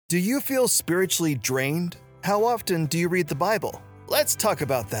Do you feel spiritually drained? How often do you read the Bible? Let's talk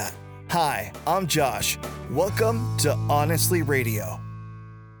about that. Hi, I'm Josh. Welcome to Honestly Radio.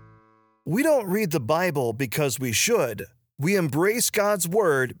 We don't read the Bible because we should. We embrace God's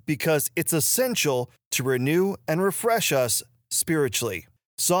Word because it's essential to renew and refresh us spiritually.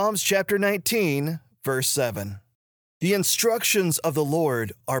 Psalms chapter 19, verse 7. The instructions of the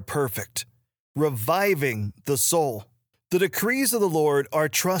Lord are perfect, reviving the soul. The decrees of the Lord are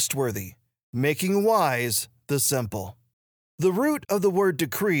trustworthy, making wise the simple. The root of the word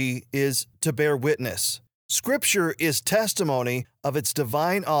decree is to bear witness. Scripture is testimony of its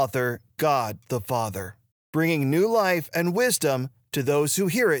divine author, God the Father, bringing new life and wisdom to those who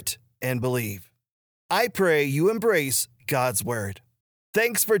hear it and believe. I pray you embrace God's Word.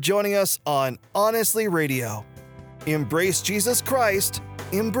 Thanks for joining us on Honestly Radio. Embrace Jesus Christ.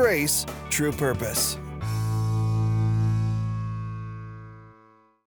 Embrace true purpose.